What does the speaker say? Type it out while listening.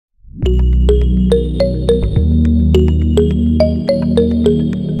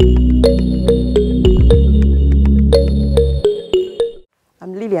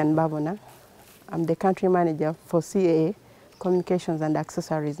Babona. I'm the country manager for CAA, Communications and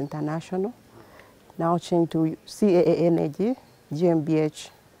Accessories International, now changed to CAA Energy, GmbH,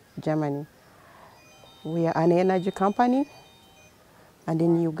 Germany. We are an energy company, and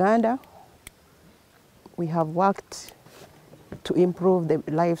in Uganda, we have worked to improve the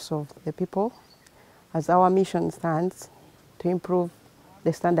lives of the people, as our mission stands to improve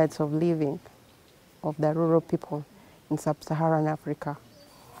the standards of living of the rural people in sub-Saharan Africa.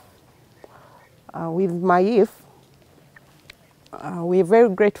 With MAIF, we're very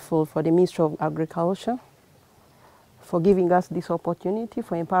grateful for the Ministry of Agriculture for giving us this opportunity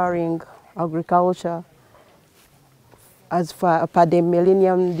for empowering agriculture as per the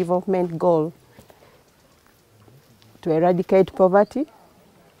Millennium Development Goal to eradicate poverty,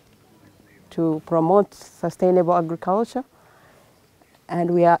 to promote sustainable agriculture,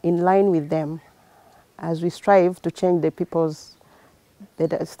 and we are in line with them as we strive to change the people's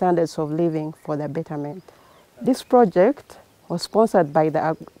standards of living for their betterment. This project was sponsored by the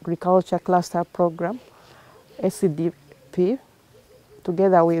Agriculture Cluster Program, SCDP,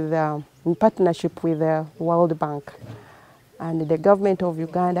 together with, in partnership with the World Bank and the government of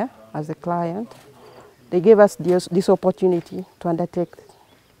Uganda as a client. They gave us this opportunity to undertake.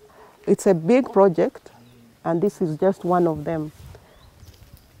 It's a big project, and this is just one of them.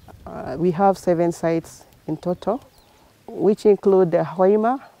 We have 7 sites in total, which include the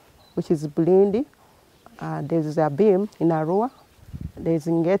Hoima, which is Bulindi. There's a Beam in Arua. There's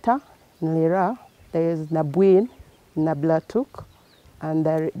Ngeta in Lira. There's Nabwin in Nablatuk. And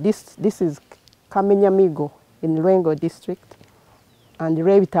this is Kamenyamigo in Lwengo district, and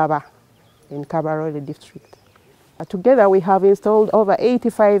Revitaba in Kabarole district. Together we have installed over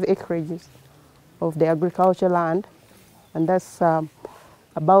 85 acreages of the agriculture land, and that's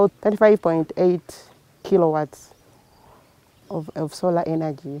about 35.8 kilowatts of solar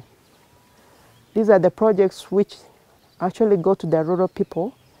energy. These are the projects which actually go to the rural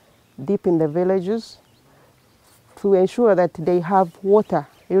people deep in the villages to ensure that they have water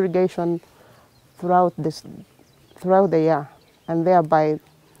irrigation throughout the year, and thereby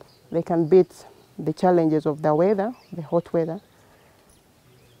they can beat the challenges of the weather, the hot weather,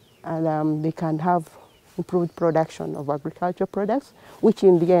 and they can have improved production of agricultural products, which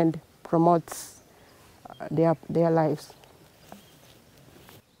in the end promotes their lives.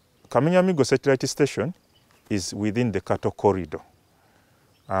 Kamenyamigo Satellite Station is within the cattle corridor.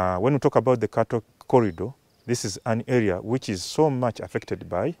 When we talk about the cattle corridor, this is an area which is so much affected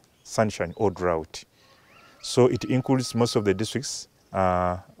by sunshine or drought. So it includes most of the districts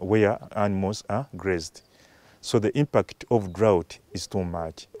where animals are grazed. So the impact of drought is too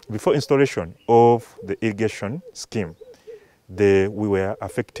much. Before installation of the irrigation scheme, we were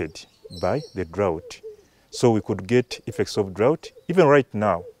affected by the drought. So we could get effects of drought. Even right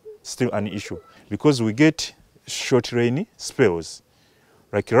now, still an issue, because we get short rainy spells.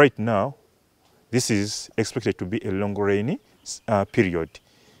 Like right now, this is expected to be a long rainy period,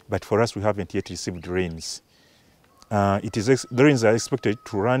 but for us we haven't yet received rains. The rains are expected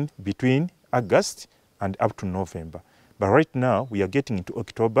to run between August and up to November. But right now we are getting into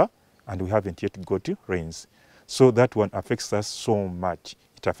October and we haven't yet got rains. So that one affects us so much.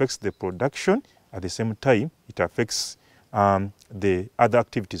 It affects the production, at the same time it affects the other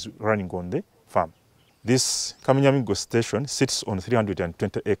activities running on the farm. This Kamenyamigo station sits on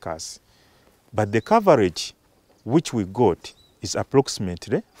 320 acres, but the coverage which we got is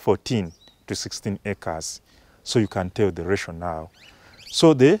approximately 14 to 16 acres. So you can tell the ratio now.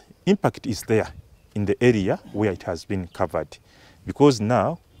 So the impact is there in the area where it has been covered, because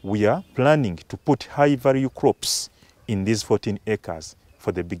now we are planning to put high value crops in these 14 acres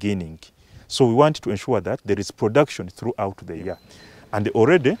for the beginning. So we want to ensure that there is production throughout the year. And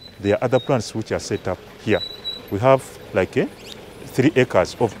already there are other plants which are set up here. We have like 3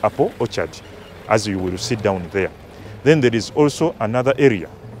 acres of apple orchard, as you will see down there. Then there is also another area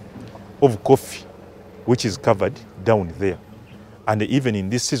of coffee, which is covered down there. And even in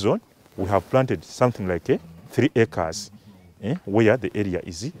this season, we have planted something like 3 acres where the area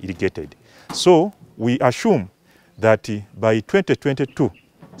is irrigated. So we assume that by 2022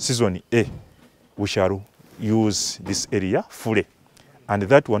 season A, we shall use this area fully. And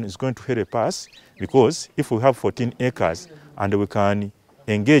that one is going to help us, because if we have 14 acres and we can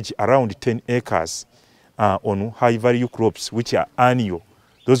engage around 10 acres on high value crops which are annual,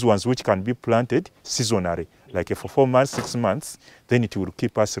 those ones which can be planted seasonally, like for 4 months, 6 months, then it will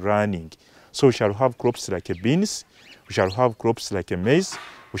keep us running. So we shall have crops like beans, we shall have crops like maize,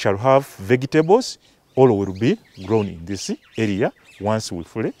 we shall have vegetables, all will be grown in this area once we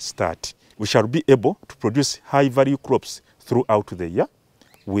fully start. We shall be able to produce high value crops throughout the year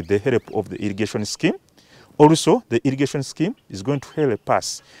with the help of the irrigation scheme. Also, the irrigation scheme is going to help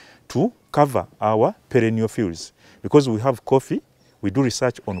us to cover our perennial fields. Because we have coffee, we do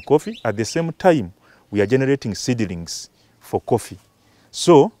research on coffee. At the same time, we are generating seedlings for coffee.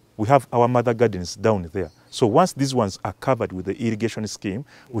 So we have our mother gardens down there. So once these ones are covered with the irrigation scheme,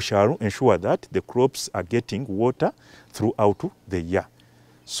 we shall ensure that the crops are getting water throughout the year.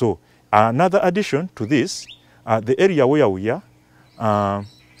 So another addition to this, the area where we are,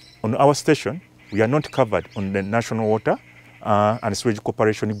 on our station, we are not covered on the National Water and Sewage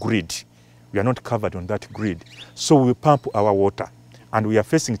Corporation grid. We are not covered on that grid. So we pump our water, and we are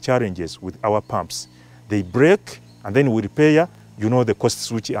facing challenges with our pumps. They break, and then we repair, you know, the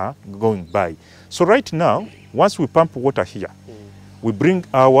costs which are going by. So right now, once we pump water here, we bring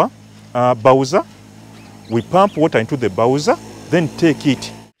our bowser, we pump water into the bowser, then take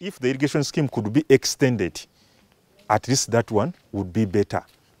it. If the irrigation scheme could be extended, at least that one would be better.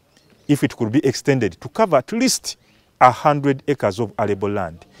 If it could be extended to cover at least 100 acres of arable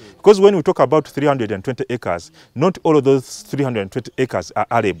land. Because when we talk about 320 acres, not all of those 320 acres are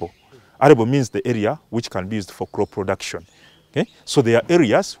arable. Arable means the area which can be used for crop production. Okay? So there are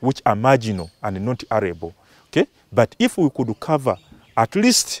areas which are marginal and not arable. Okay? But if we could cover at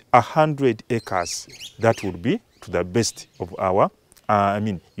least 100 acres, that would be to the best of our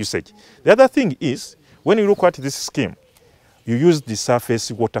usage. The other thing is, when you look at this scheme, you use the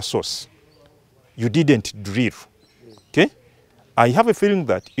surface water source. You didn't drill. Okay? I have a feeling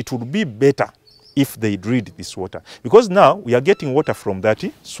that it would be better if they drilled this water. Because now we are getting water from that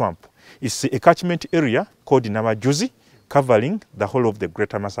swamp. It's a catchment area called Namajuzi, covering the whole of the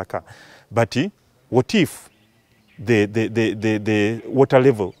Greater Masaka. But what if the water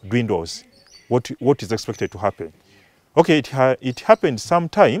level dwindles? What is expected to happen? Okay, it happened some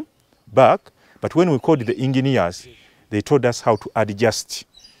time back, but when we called the engineers, they told us how to adjust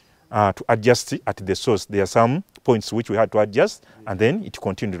at the source. There are some points which we had to adjust, and then it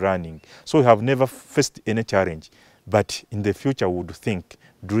continued running. So we have never faced any challenge, but in the future we would think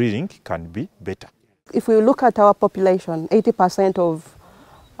drilling can be better. If we look at our population, 80% of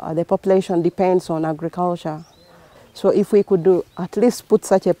the population depends on agriculture. So if we could at least put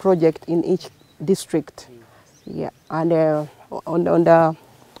such a project in each district, yeah, and on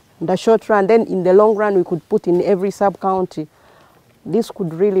the short run, then in the long run we could put in every sub-county. This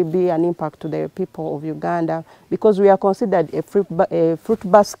could really be an impact to the people of Uganda, because we are considered a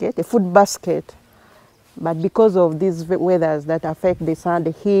food basket, but because of these weathers that affect the sun,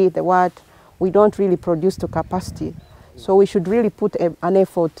 the heat, the what, we don't really produce to capacity. So we should really put an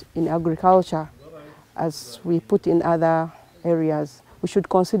effort in agriculture as we put in other areas. We should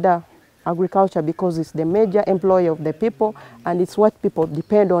consider agriculture because it's the major employer of the people, and it's what people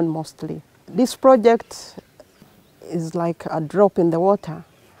depend on mostly. This project is like a drop in the water,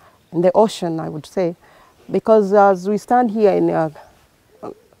 in the ocean, I would say, because as we stand here in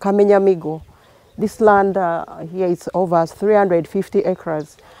Kamenyamigo, this land here is over 350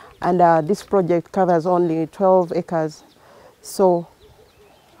 acres, and this project covers only 12 acres. So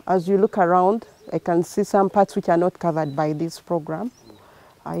as you look around, I can see some parts which are not covered by this program.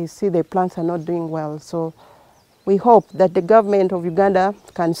 I see the plants are not doing well. So we hope that the government of Uganda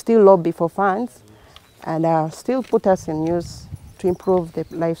can still lobby for funds and still put us in use to improve the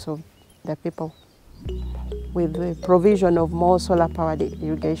lives of the people with the provision of more solar-powered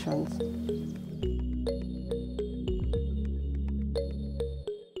irrigations.